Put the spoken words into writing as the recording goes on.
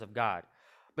of God.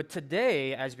 But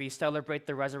today, as we celebrate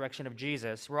the resurrection of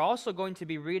Jesus, we're also going to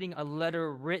be reading a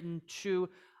letter written to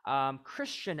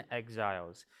Christian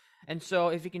exiles. And so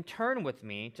if you can turn with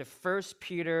me to 1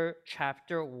 Peter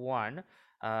chapter 1,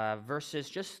 verses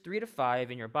just 3 to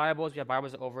 5 in your Bibles. If you have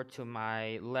Bibles over to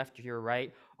my left or your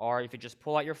right, or if you just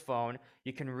pull out your phone,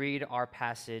 you can read our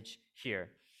passage here.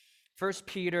 1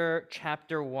 Peter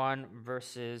chapter 1,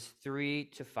 verses 3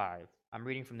 to 5. I'm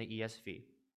reading from the ESV.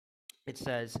 It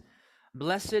says,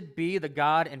 "Blessed be the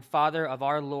God and Father of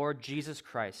our Lord Jesus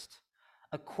Christ.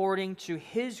 According to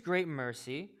his great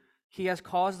mercy, he has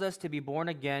caused us to be born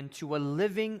again to a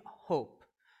living hope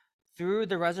through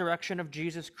the resurrection of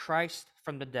Jesus Christ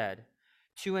from the dead,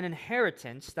 to an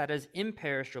inheritance that is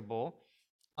imperishable,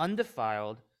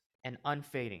 undefiled, and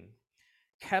unfading,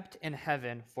 kept in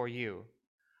heaven for you,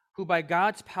 who by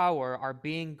God's power are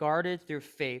being guarded through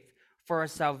faith for a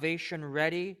salvation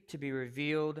ready to be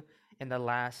revealed in the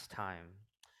last time."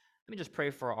 Let me just pray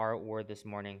for our word this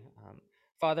morning.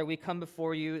 Father, we come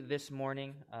before you this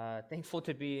morning, thankful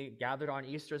to be gathered on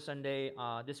Easter Sunday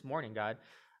this morning, God.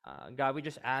 God, we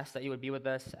just ask that you would be with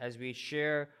us as we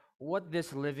share what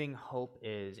this living hope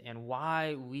is and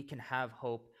why we can have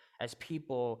hope as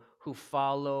people who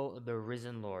follow the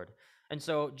risen Lord. And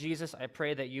so, Jesus, I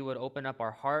pray that you would open up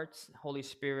our hearts. Holy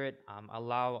Spirit,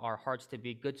 allow our hearts to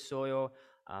be good soil.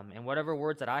 And whatever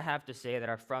words that I have to say that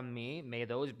are from me, may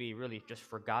those be really just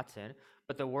forgotten.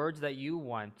 But the words that you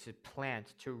want to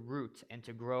plant, to root, and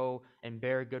to grow and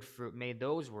bear good fruit, may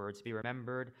those words be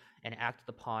remembered and acted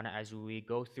upon as we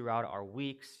go throughout our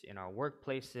weeks, in our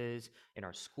workplaces, in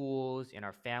our schools, in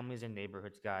our families and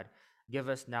neighborhoods, God. Give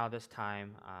us now this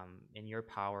time in your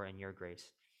power and your grace.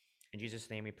 In Jesus'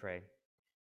 name we pray.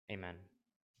 Amen.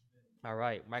 All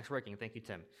right, mic's working. Thank you,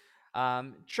 Tim.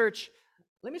 Church,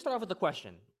 let me start off with a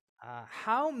question.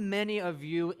 How many of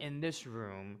you in this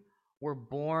room were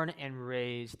born and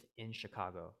raised in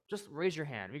Chicago? Just raise your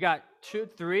hand. We got 2,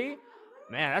 3.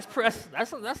 Man,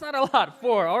 that's not a lot.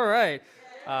 4. All right.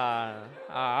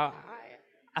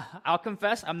 I'll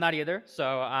confess, I'm not either.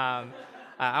 So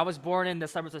I was born in the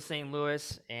suburbs of St.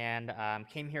 Louis and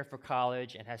came here for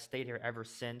college and has stayed here ever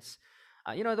since.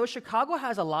 Though Chicago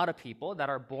has a lot of people that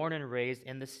are born and raised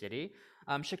in the city,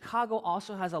 Chicago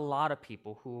also has a lot of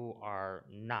people who are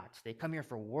not. They come here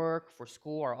for work, for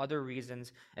school, or other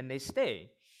reasons, and they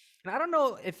stay. And I don't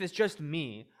know if it's just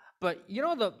me, but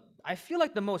I feel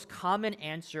like the most common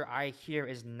answer I hear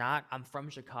is not "I'm from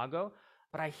Chicago,"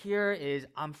 but I hear is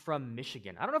 "I'm from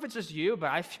Michigan." I don't know if it's just you, but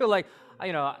I feel like,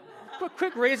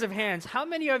 quick raise of hands. How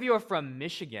many of you are from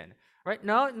Michigan? Right?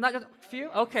 No, not a few?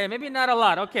 Okay, maybe not a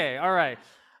lot. Okay, all right.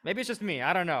 Maybe it's just me.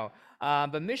 I don't know.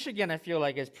 But Michigan, I feel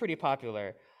like, is pretty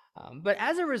popular. But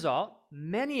as a result,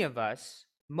 many of us,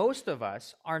 most of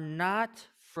us, are not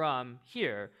from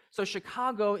here. So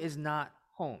Chicago is not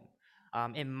home.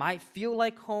 It might feel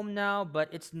like home now,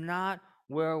 but it's not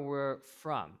where we're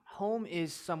from. Home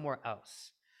is somewhere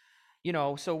else.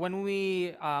 So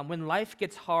when life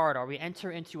gets hard or we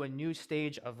enter into a new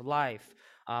stage of life,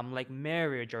 like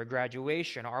marriage or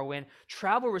graduation, or when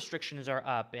travel restrictions are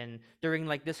up and during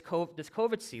like this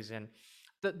COVID season,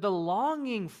 the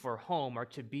longing for home or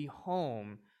to be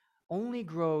home only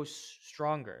grows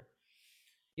stronger.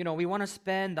 We want to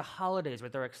spend the holidays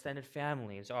with our extended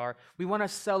families, or we want to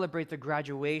celebrate the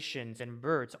graduations and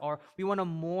births, or we want to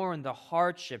mourn the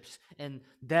hardships and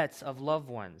deaths of loved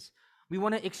ones. We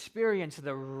want to experience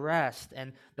the rest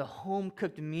and the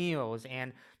home-cooked meals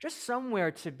and just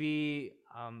somewhere to be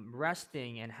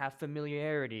resting and have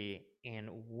familiarity and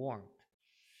warmth.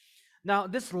 Now,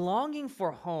 this longing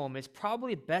for home is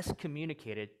probably best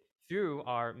communicated through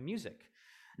our music.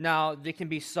 Now, there can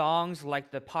be songs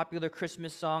like the popular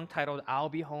Christmas song titled "I'll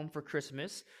Be Home for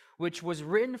Christmas," which was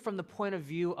written from the point of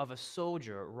view of a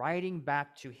soldier writing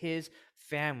back to his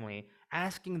family,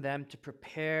 asking them to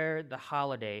prepare the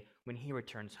holiday when he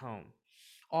returns home.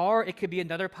 Or it could be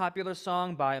another popular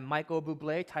song by Michael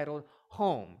Bublé titled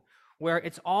 "Home," where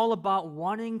it's all about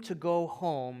wanting to go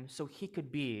home so he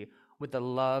could be with the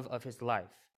love of his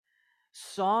life.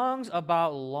 Songs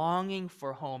about longing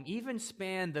for home even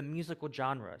span the musical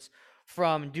genres,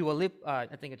 from Dua Lipa,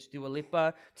 I think it's Dua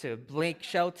Lipa, to Blake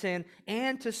Shelton,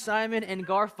 and to Simon and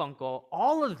Garfunkel.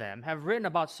 All of them have written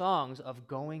about songs of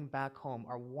going back home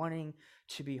or wanting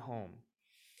to be home.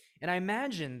 And I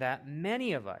imagine that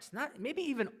many of us, not maybe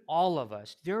even all of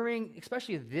us, during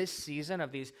especially this season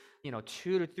of these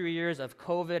 2 to 3 years of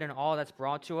COVID and all that's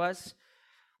brought to us,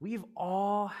 we've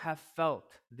all have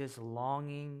felt this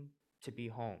longing to be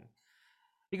home.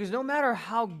 Because no matter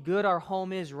how good our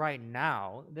home is right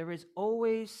now, there is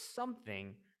always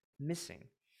something missing.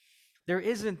 There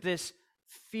isn't this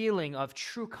feeling of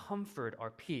true comfort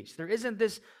or peace. There isn't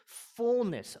this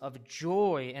fullness of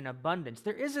joy and abundance.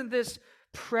 There isn't this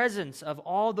presence of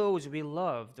all those we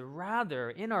love. Rather,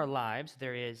 in our lives,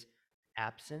 there is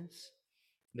absence,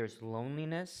 there's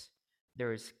loneliness,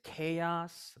 there's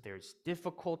chaos, there's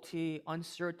difficulty,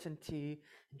 uncertainty,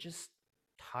 and just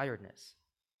tiredness.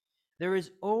 There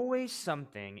is always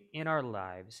something in our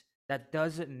lives that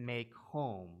doesn't make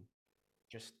home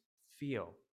just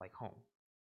feel like home.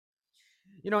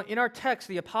 In our text,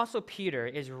 the Apostle Peter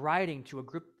is writing to a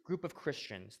group of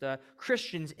Christians, the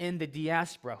Christians in the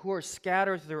diaspora who are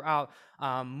scattered throughout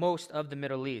most of the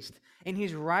Middle East. And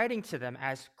he's writing to them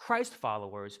as Christ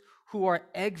followers who are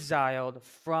exiled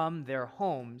from their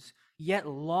homes, yet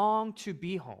long to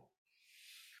be home.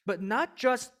 But not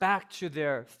just back to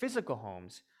their physical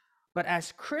homes, but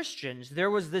as Christians, there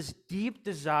was this deep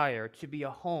desire to be a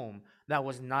home that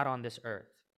was not on this earth.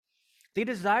 They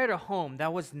desired a home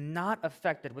that was not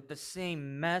affected with the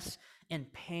same mess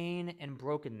and pain and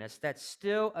brokenness that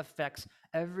still affects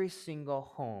every single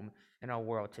home in our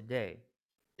world today.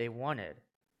 They wanted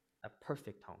a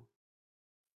perfect home.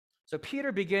 So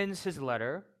Peter begins his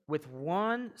letter with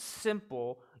one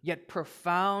simple yet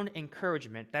profound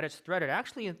encouragement that is threaded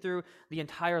actually and through the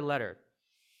entire letter,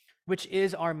 which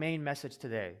is our main message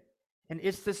today. And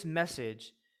it's this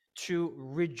message to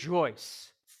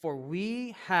rejoice, for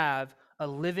we have a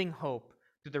living hope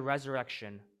through the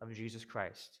resurrection of Jesus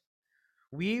Christ.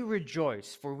 We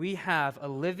rejoice, for we have a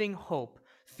living hope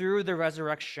through the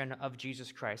resurrection of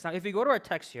Jesus Christ. Now, if you go to our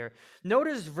text here,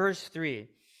 notice verse 3.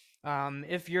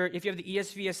 If you have the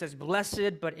ESV, it says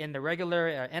blessed, but in the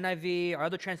regular NIV or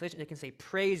other translations, it can say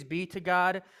praise be to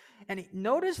God. And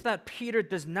notice that Peter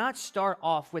does not start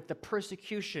off with the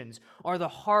persecutions or the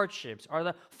hardships or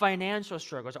the financial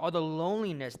struggles or the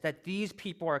loneliness that these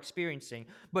people are experiencing,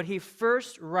 but he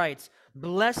first writes,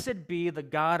 blessed be the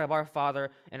God of our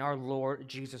Father and our Lord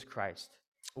Jesus Christ.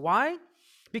 Why?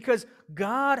 Because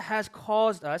God has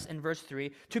caused us, in verse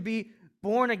 3, to be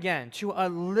born again to a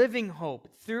living hope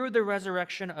through the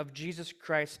resurrection of Jesus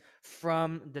Christ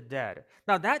from the dead.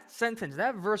 Now, that sentence,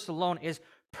 that verse alone is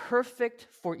perfect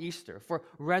for Easter, for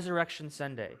Resurrection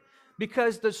Sunday.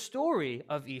 Because the story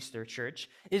of Easter, church,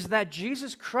 is that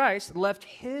Jesus Christ left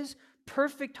his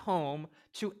perfect home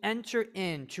to enter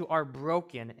into our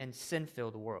broken and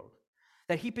sin-filled world.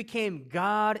 That he became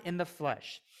God in the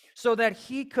flesh, so that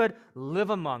he could live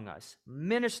among us,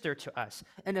 minister to us,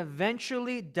 and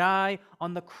eventually die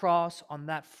on the cross on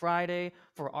that Friday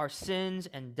for our sins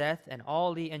and death and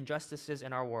all the injustices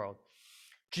in our world.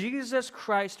 Jesus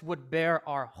Christ would bear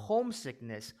our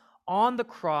homesickness on the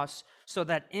cross so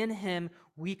that in him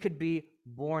we could be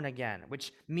born again,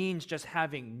 which means just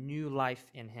having new life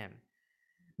in him.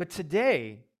 But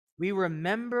today, we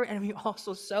remember and we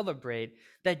also celebrate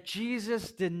that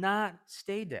Jesus did not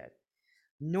stay dead,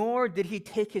 nor did he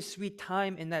take his sweet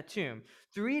time in that tomb.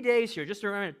 3 days here, just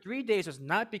remember, 3 days was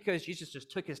not because Jesus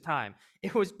just took his time.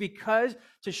 It was because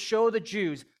to show the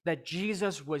Jews that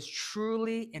Jesus was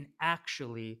truly and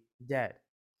actually dead.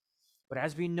 But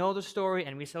as we know the story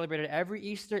and we celebrate it every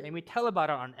Easter and we tell about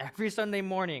it on every Sunday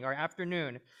morning or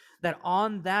afternoon, that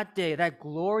on that day, that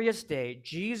glorious day,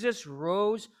 Jesus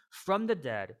rose from the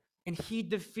dead and he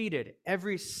defeated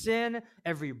every sin,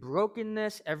 every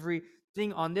brokenness,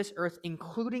 everything on this earth,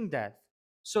 including death,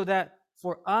 so that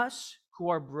for us who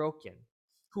are broken,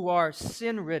 who are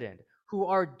sin-ridden, who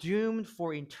are doomed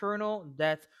for eternal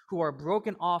death, who are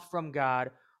broken off from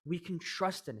God, we can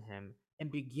trust in him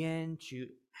and begin to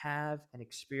have and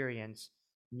experience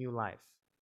new life.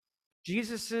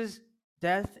 Jesus'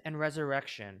 death and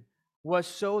resurrection was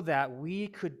so that we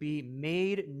could be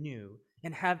made new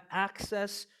and have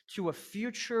access to a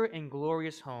future and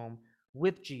glorious home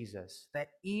with Jesus that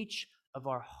each of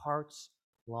our hearts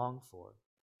long for.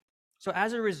 So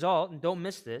as a result, and don't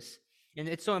miss this, and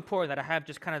it's so important that I have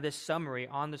just kind of this summary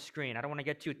on the screen. I don't want to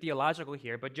get too theological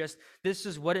here, but just this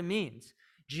is what it means.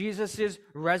 Jesus'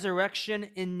 resurrection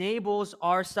enables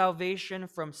our salvation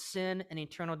from sin and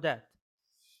eternal death.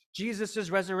 Jesus'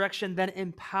 resurrection then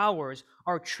empowers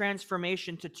our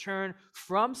transformation to turn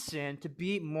from sin to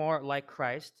be more like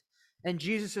Christ. And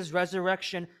Jesus'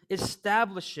 resurrection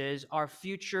establishes our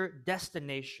future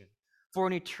destination for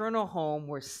an eternal home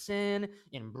where sin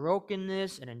and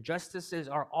brokenness and injustices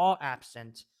are all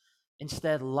absent.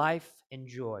 Instead, life and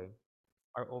joy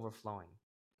are overflowing.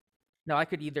 Now, I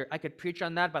could preach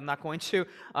on that, but I'm not going to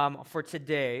for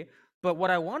today. But what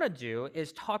I want to do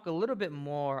is talk a little bit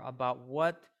more about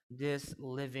what this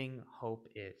living hope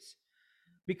is.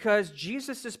 Because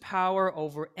Jesus' power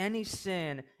over any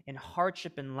sin and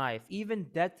hardship in life, even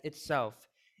death itself,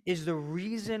 is the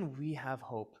reason we have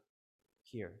hope.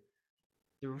 here.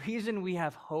 The reason we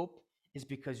have hope is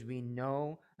because we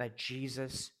know that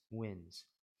Jesus wins.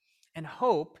 And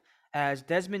hope, as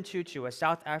Desmond Tutu, a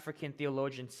South African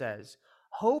theologian, says,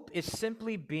 hope is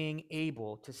simply being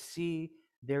able to see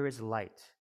there is light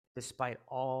despite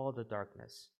all the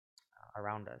darkness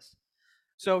around us.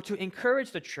 So, to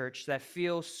encourage the church that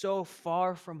feels so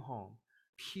far from home,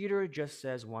 Peter just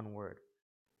says one word: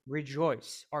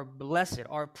 rejoice, or blessed,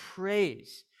 or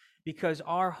praise, because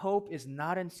our hope is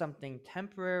not in something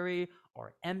temporary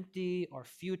or empty or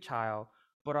futile,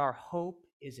 but our hope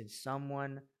is in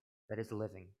someone that is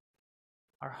living.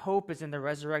 Our hope is in the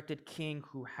resurrected King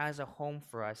who has a home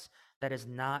for us that is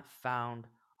not found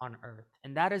on earth.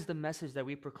 And that is the message that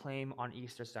we proclaim on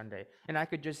Easter Sunday. And I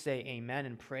could just say amen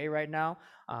and pray right now,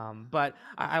 but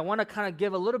I want to kind of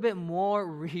give a little bit more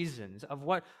reasons of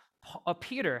what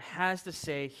Peter has to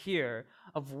say here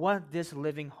of what this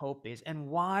living hope is and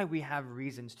why we have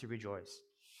reasons to rejoice.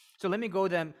 So let me go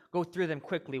through them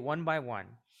quickly, one by one.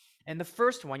 And the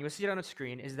first one, you'll see it on the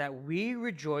screen, is that we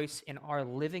rejoice in our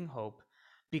living hope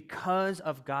because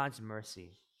of God's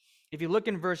mercy. If you look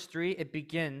in verse 3, it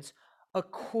begins,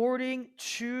 according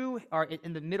to, or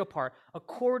in the middle part,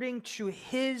 according to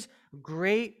his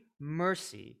great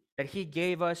mercy that he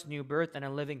gave us new birth and a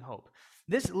living hope.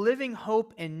 This living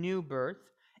hope and new birth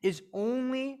is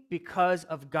only because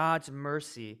of God's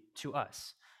mercy to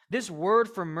us. This word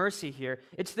for mercy here,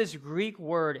 it's this Greek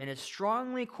word, and it's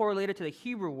strongly correlated to the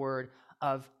Hebrew word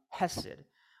of hesed,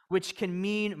 which can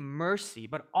mean mercy,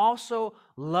 but also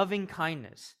loving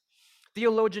kindness.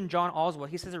 Theologian John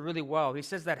Oswald, he says it really well. He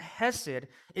says that hesed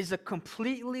is a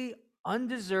completely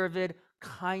undeserved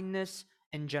kindness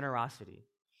and generosity.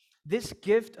 This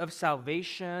gift of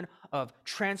salvation, of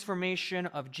transformation,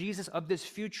 of Jesus, of this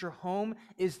future home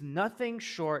is nothing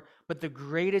short but the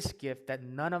greatest gift that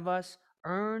none of us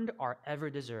earned or ever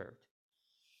deserved.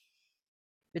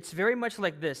 It's very much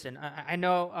like this, and I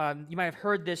know you might have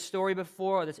heard this story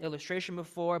before or this illustration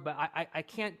before, but I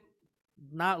can't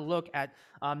not look at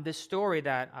this story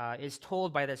that is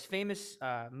told by this famous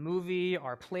movie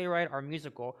or playwright or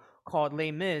musical called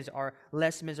Les Mis or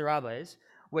Les Miserables,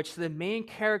 which the main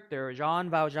character, Jean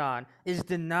Valjean, is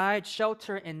denied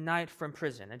shelter and night from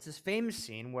prison. It's this famous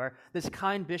scene where this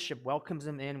kind bishop welcomes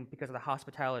him in because of the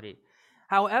hospitality.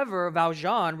 However,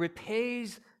 Valjean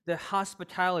repays the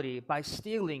hospitality by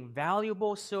stealing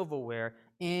valuable silverware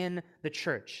in the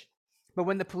church. But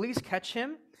when the police catch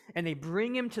him and they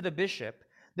bring him to the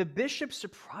bishop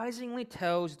surprisingly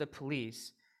tells the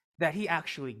police that he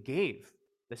actually gave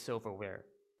the silverware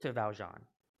to Valjean.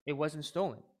 It wasn't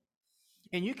stolen.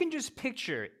 And you can just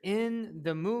picture in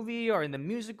the movie or in the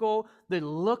musical the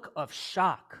look of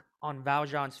shock on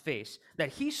Valjean's face that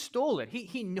he stole it.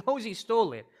 He knows he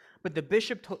stole it, but the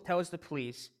bishop tells the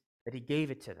police that he gave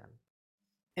it to them.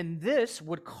 And this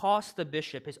would cost the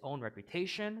bishop his own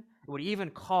reputation. It would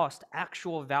even cost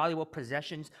actual valuable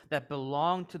possessions that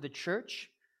belonged to the church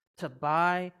to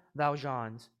buy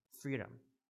Valjean's freedom.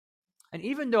 And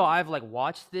even though I've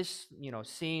watched this,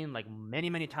 scene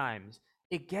many times,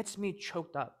 it gets me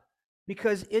choked up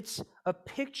because it's a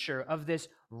picture of this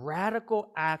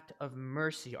radical act of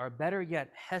mercy, or better yet,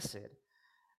 hesed,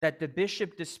 that the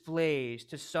bishop displays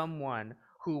to someone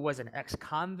who was an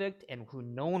ex-convict and who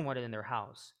no one wanted in their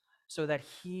house, so that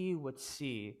he would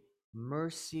see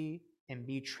mercy and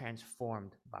be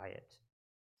transformed by it.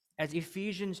 As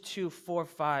Ephesians 2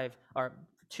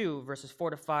 verses 4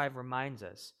 to 5 reminds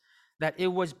us, that it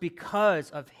was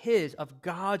because of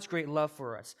God's great love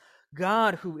for us,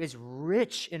 God, who is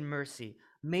rich in mercy,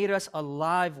 made us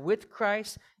alive with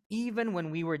Christ even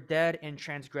when we were dead in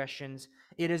transgressions.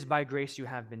 It is by grace you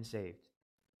have been saved.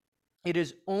 It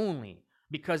is only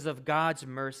because of God's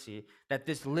mercy that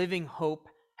this living hope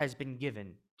has been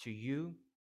given to you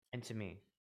and to me.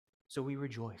 So we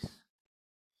rejoice.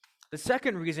 The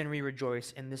second reason we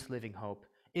rejoice in this living hope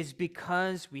is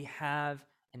because we have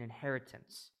an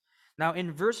inheritance. Now,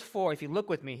 in verse 4, if you look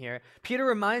with me here, Peter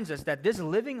reminds us that this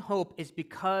living hope is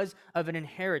because of an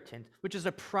inheritance, which is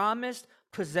a promised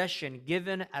possession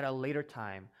given at a later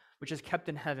time, which is kept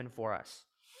in heaven for us.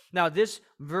 Now, this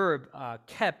verb,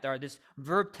 kept, or this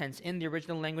verb tense in the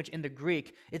original language in the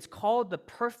Greek, it's called the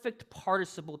perfect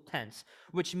participle tense,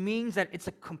 which means that it's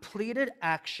a completed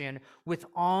action with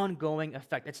ongoing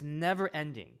effect. It's never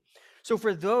ending. So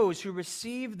for those who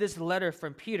received this letter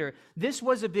from Peter, this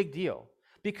was a big deal.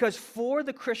 Because for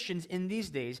the Christians in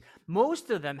these days, most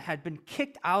of them had been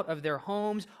kicked out of their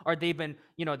homes, or they've been,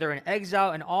 they're in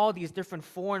exile in all these different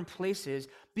foreign places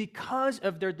because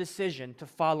of their decision to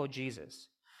follow Jesus.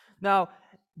 Now,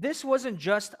 this wasn't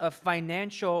just a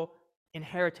financial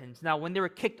inheritance. Now, when they were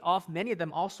kicked off, many of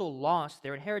them also lost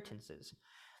their inheritances.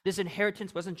 This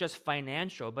inheritance wasn't just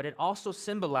financial, but it also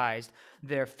symbolized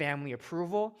their family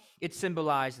approval. It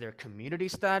symbolized their community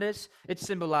status. It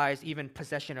symbolized even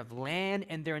possession of land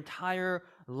and their entire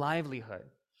livelihood.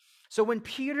 So when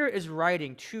Peter is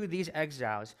writing to these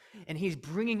exiles and he's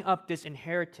bringing up this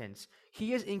inheritance,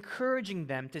 he is encouraging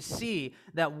them to see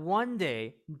that one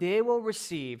day they will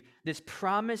receive this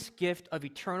promised gift of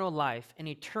eternal life and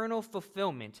eternal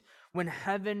fulfillment when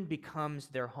heaven becomes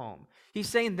their home. He's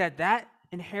saying that that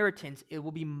inheritance, it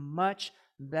will be much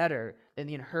better than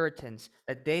the inheritance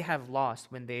that they have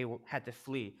lost when they had to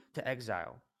flee to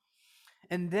exile.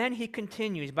 And then he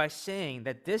continues by saying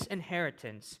that this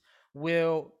inheritance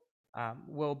will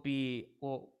be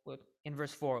in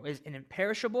verse 4 is an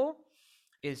imperishable,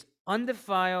 is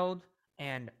undefiled,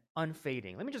 and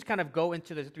unfading. Let me just kind of go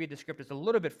into the three descriptors a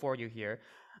little bit for you here.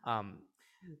 Um,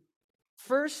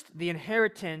 First, the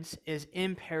inheritance is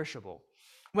imperishable.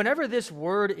 Whenever this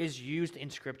word is used in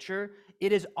Scripture,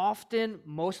 it is often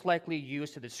most likely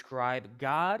used to describe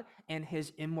God and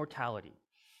his immortality,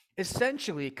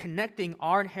 essentially connecting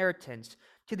our inheritance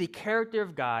to the character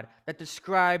of God that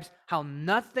describes how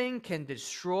nothing can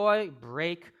destroy,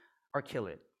 break, or kill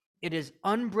it. It is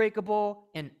unbreakable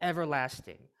and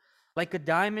everlasting. Like a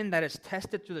diamond that is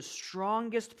tested through the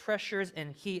strongest pressures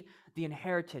and heat, the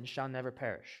inheritance shall never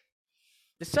perish.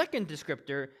 The second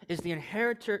descriptor is the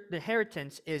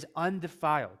inheritance is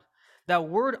undefiled. That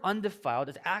word undefiled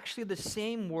is actually the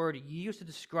same word used to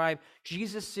describe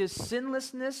Jesus'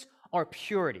 sinlessness or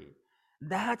purity.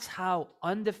 That's how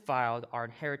undefiled our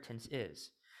inheritance is.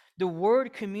 The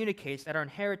word communicates that our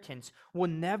inheritance will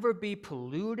never be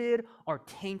polluted or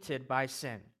tainted by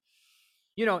sin.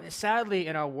 You know, sadly,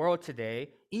 in our world today,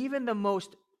 even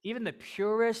the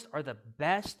purest or the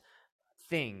best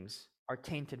things are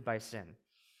tainted by sin.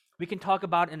 We can talk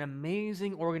about an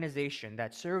amazing organization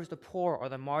that serves the poor or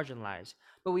the marginalized,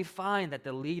 but we find that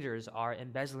the leaders are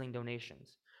embezzling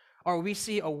donations. Or we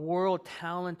see a world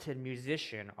talented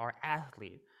musician or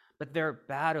athlete, but they're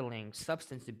battling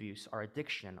substance abuse or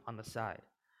addiction on the side.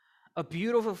 A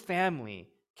beautiful family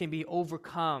can be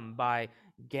overcome by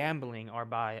gambling or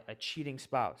by a cheating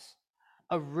spouse.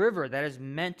 A river that is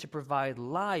meant to provide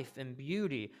life and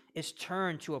beauty is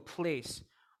turned to a place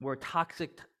where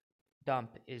toxic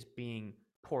dump is being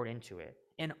poured into it.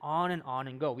 And on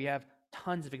and go. We have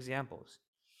tons of examples.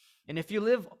 And if you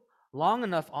live long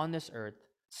enough on this earth,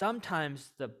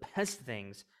 sometimes the best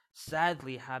things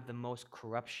sadly have the most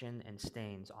corruption and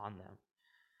stains on them.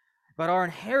 But our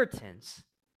inheritance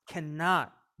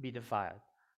cannot be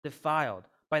defiled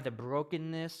by the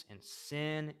brokenness and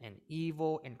sin and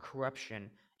evil and corruption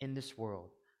in this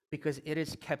world, because it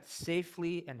is kept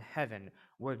safely in heaven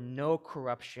where no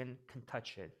corruption can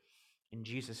touch it, and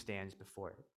Jesus stands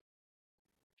before it.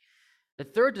 The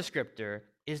third descriptor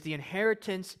is the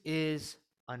inheritance is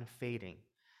unfading.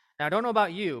 Now, I don't know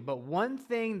about you, but one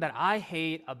thing that I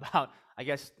hate about, I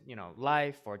guess,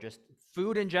 life or just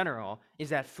food in general is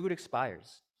that food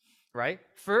expires, right?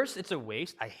 First, it's a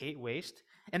waste. I hate waste.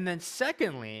 And then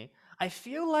secondly, I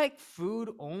feel like food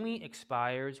only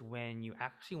expires when you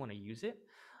actually want to use it.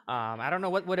 I don't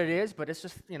know what it is, but it's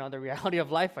just, the reality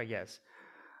of life, I guess.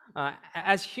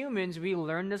 As humans, we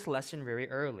learn this lesson very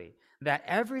early, that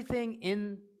everything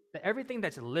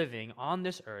that's living on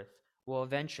this earth will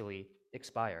eventually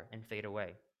expire and fade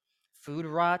away. Food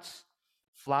rots,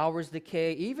 flowers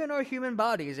decay, even our human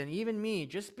bodies, and even me,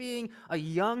 just being a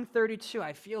young 32,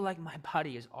 I feel like my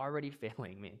body is already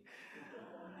failing me.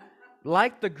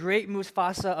 Like the great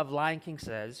Mufasa of Lion King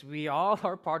says, we all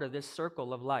are part of this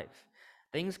circle of life.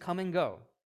 Things come and go.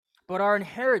 But our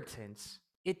inheritance,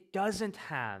 it doesn't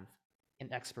have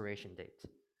an expiration date.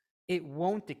 It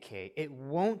won't decay. It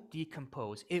won't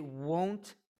decompose. It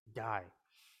won't die.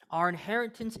 Our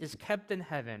inheritance is kept in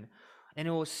heaven, and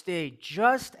it will stay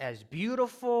just as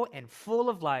beautiful and full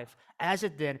of life as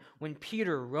it did when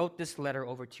Peter wrote this letter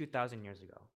over 2,000 years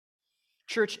ago.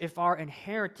 Church, if our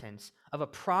inheritance of a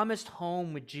promised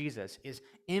home with Jesus is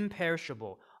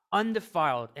imperishable,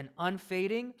 undefiled, and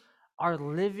unfading, our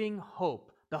living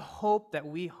hope, the hope that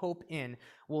we hope in,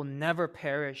 will never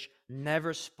perish,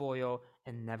 never spoil,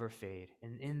 and never fade.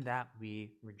 And in that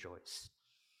we rejoice.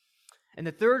 And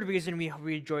the third reason we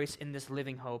rejoice in this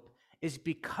living hope is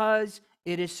because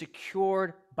it is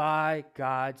secured by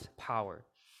God's power.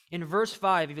 In verse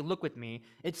 5, if you look with me,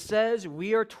 it says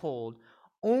we are told,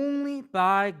 only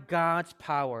by God's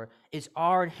power is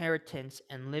our inheritance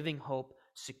and living hope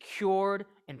secured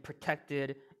and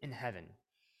protected in heaven.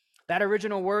 That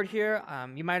original word here,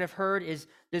 you might have heard, is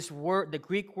this word, the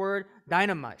Greek word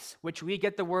dynamis, which we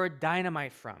get the word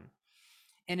dynamite from.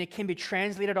 And it can be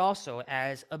translated also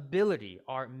as ability,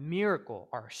 our miracle,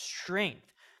 our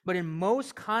strength. But in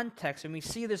most contexts, when we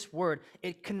see this word,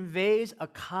 it conveys a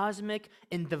cosmic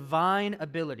and divine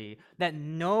ability that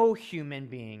no human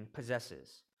being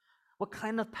possesses. What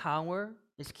kind of power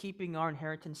is keeping our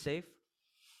inheritance safe?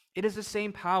 It is the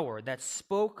same power that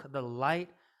spoke the light,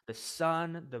 the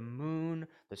sun, the moon,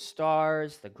 the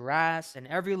stars, the grass, and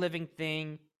every living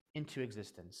thing into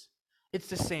existence. It's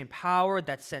the same power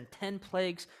that sent 10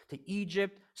 plagues to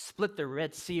Egypt, split the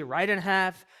Red Sea right in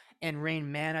half, and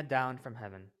rained manna down from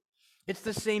heaven. It's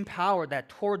the same power that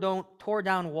tore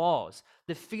down walls,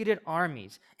 defeated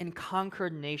armies, and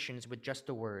conquered nations with just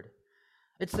a word.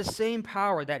 It's the same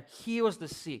power that heals the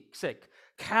sick,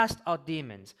 casts out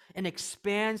demons, and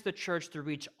expands the church to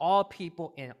reach all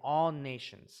people in all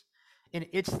nations. And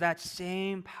it's that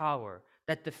same power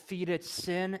that defeated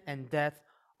sin and death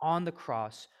on the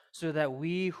cross so that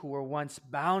we who were once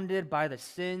bounded by the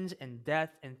sins and death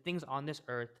and things on this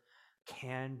earth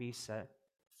can be set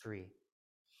free.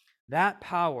 That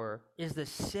power is the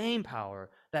same power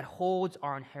that holds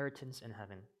our inheritance in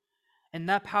heaven. And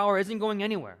that power isn't going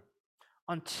anywhere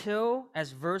until,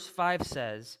 as verse 5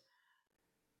 says,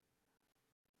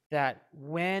 that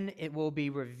when it will be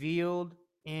revealed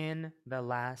in the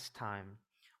last time,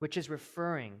 which is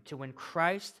referring to when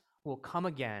Christ will come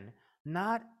again,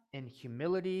 not in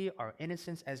humility or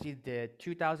innocence as he did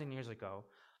 2,000 years ago,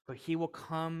 but he will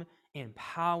come in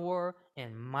power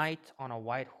and might on a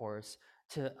white horse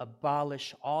to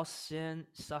abolish all sin,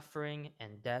 suffering,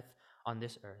 and death on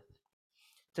this earth.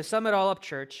 To sum it all up,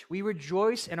 church, we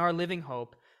rejoice in our living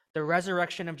hope, the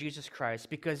resurrection of Jesus Christ,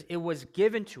 because it was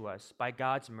given to us by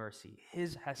God's mercy,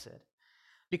 his hesed,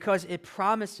 because it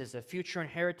promises a future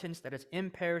inheritance that is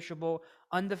imperishable,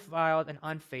 undefiled, and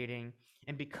unfading,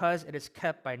 and because it is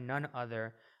kept by none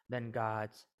other than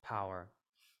God's power.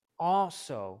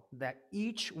 Also, that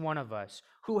each one of us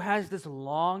who has this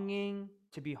longing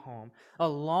to be home, a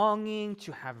longing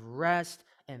to have rest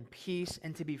and peace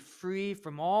and to be free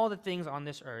from all the things on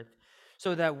this earth,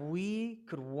 so that we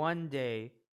could one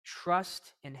day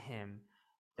trust in him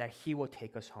that he will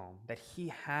take us home, that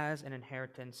he has an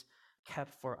inheritance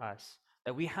kept for us,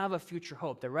 that we have a future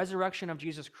hope. The resurrection of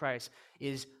Jesus Christ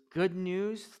is good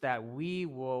news that we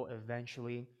will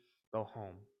eventually go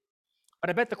home. But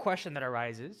I bet the question that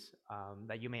arises,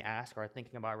 that you may ask or are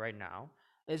thinking about right now,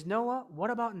 is Noah,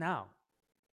 what about now?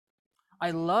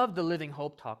 I love the living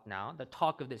hope talk now, the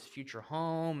talk of this future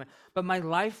home, but my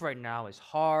life right now is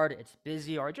hard, it's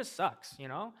busy, or it just sucks, you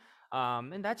know?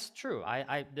 And that's true.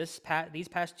 These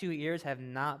past 2 years have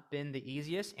not been the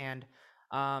easiest, and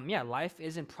yeah, life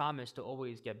isn't promised to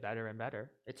always get better and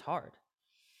better. It's hard.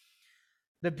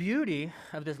 The beauty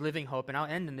of this living hope, and I'll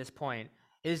end in this point,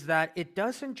 is that it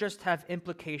doesn't just have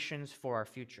implications for our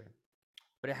future,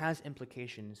 but it has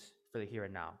implications for the here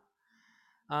and now.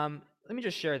 Let me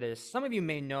just share this. Some of you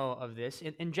may know of this.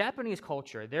 In Japanese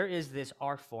culture, there is this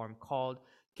art form called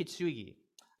kitsugi,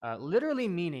 literally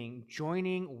meaning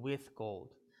joining with gold.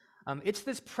 It's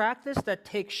this practice that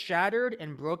takes shattered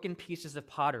and broken pieces of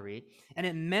pottery and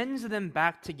it mends them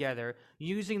back together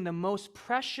using the most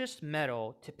precious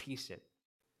metal to piece it,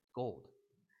 gold.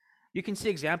 You can see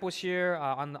examples here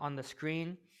on the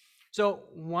screen. So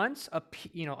once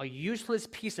a useless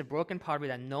piece of broken pottery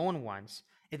that no one wants,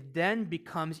 it then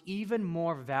becomes even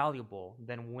more valuable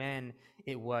than when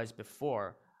it was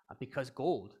before, because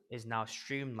gold is now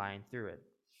streamlined through it.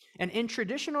 And in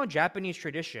traditional Japanese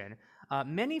tradition,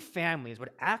 many families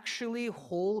would actually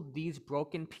hold these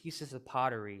broken pieces of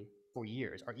pottery for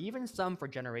years, or even some for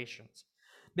generations,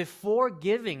 before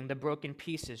giving the broken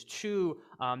pieces to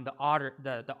the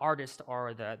artist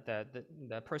or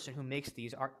the person who makes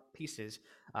these art pieces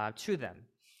to them.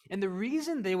 And the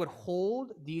reason they would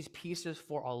hold these pieces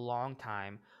for a long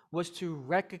time was to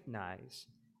recognize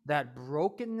that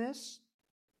brokenness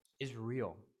is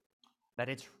real, that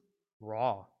it's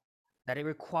raw, that it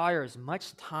requires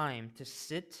much time to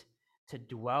sit, to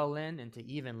dwell in, and to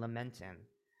even lament in.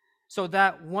 So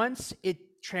that once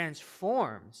it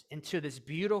transforms into this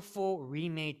beautiful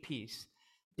remade piece,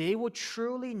 they will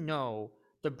truly know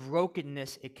the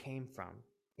brokenness it came from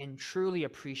and truly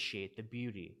appreciate the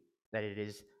beauty that it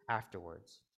is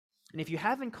afterwards. And if you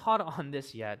haven't caught on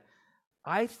this yet,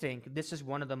 I think this is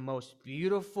one of the most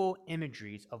beautiful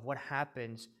imageries of what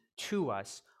happens to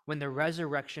us when the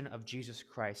resurrection of Jesus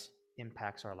Christ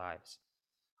impacts our lives.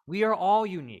 We are all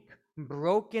unique,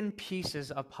 broken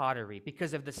pieces of pottery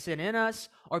because of the sin in us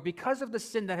or because of the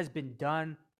sin that has been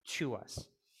done to us.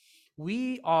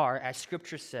 We are, as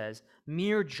scripture says,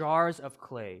 mere jars of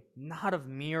clay, not of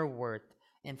mere worth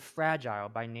and fragile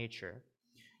by nature.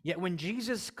 Yet when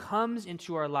Jesus comes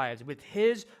into our lives with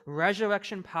his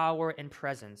resurrection power and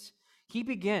presence, he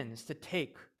begins to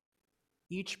take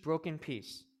each broken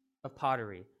piece of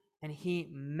pottery and he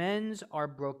mends our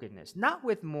brokenness, not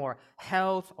with more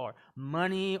health or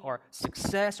money or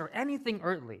success or anything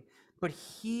earthly, but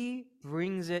he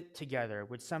brings it together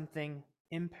with something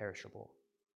imperishable,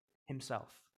 himself.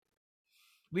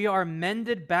 We are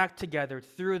mended back together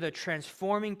through the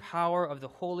transforming power of the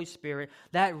Holy Spirit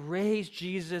that raised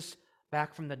Jesus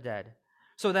back from the dead,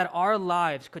 so that our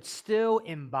lives could still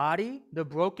embody the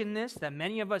brokenness that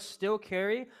many of us still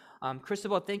carry.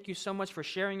 Cristobal, thank you so much for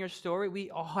sharing your story. We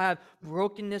all have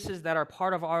brokennesses that are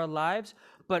part of our lives,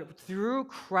 but through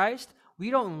Christ,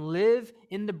 we don't live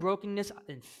in the brokenness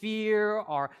and fear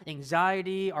or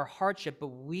anxiety or hardship, but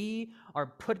we are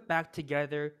put back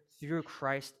together through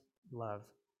Christ's love.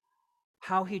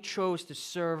 How he chose to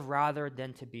serve rather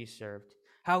than to be served,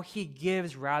 how he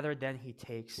gives rather than he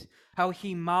takes, how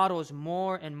he models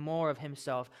more and more of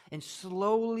himself, and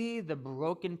slowly the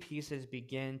broken pieces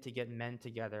begin to get mended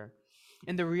together.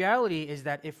 And the reality is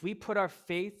that if we put our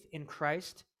faith in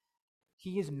Christ,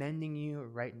 he is mending you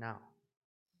right now.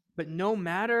 But no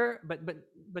matter, but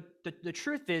the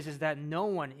truth is that no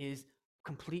one is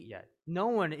complete yet. No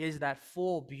one is that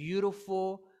full,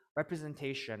 beautiful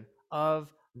representation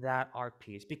of that art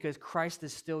piece because Christ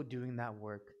is still doing that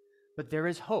work. But there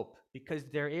is hope because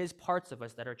there is parts of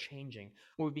us that are changing,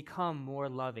 where we become more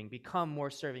loving, become more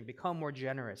serving, become more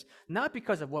generous, not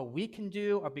because of what we can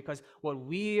do or because what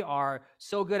we are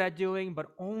so good at doing, but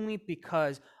only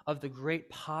because of the great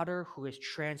potter who is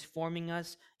transforming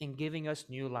us and giving us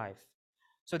new life,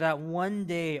 so that one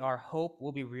day our hope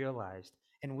will be realized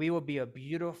and we will be a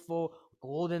beautiful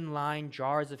golden lined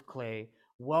jars of clay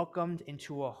welcomed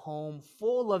into a home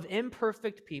full of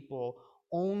imperfect people,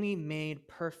 only made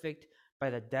perfect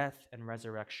by the death and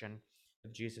resurrection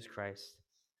of Jesus Christ.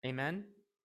 Amen.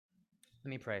 Let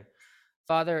me pray.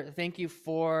 Father, thank you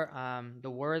for the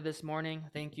word this morning.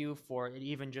 Thank you for it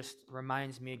even just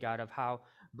reminds me, God, of how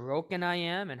broken I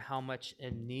am and how much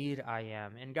in need I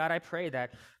am. And God, I pray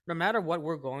that no matter what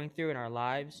we're going through in our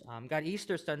lives, God,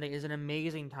 Easter Sunday is an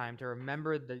amazing time to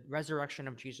remember the resurrection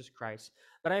of Jesus Christ.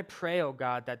 But I pray, oh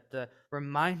God, that the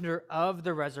reminder of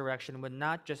the resurrection would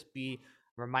not just be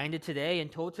reminded today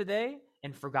and told today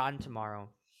and forgotten tomorrow.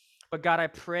 But God, I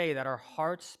pray that our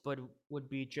hearts would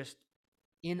be just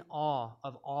in awe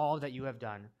of all that you have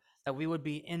done, that we would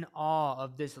be in awe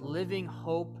of this living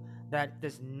hope that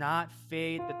does not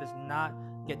fade, that does not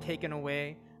get taken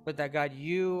away, but that, God,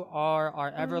 you are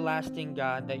our everlasting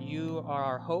God, that you are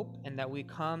our hope, and that we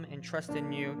come and trust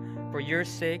in you for your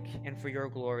sake and for your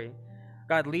glory.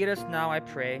 God, lead us now, I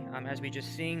pray, as we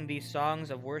just sing these songs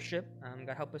of worship.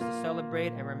 God, help us to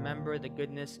celebrate and remember the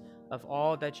goodness of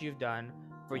all that you've done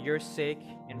for your sake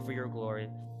and for your glory.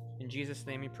 In Jesus'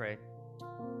 name we pray.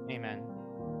 Amen.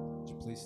 Would you please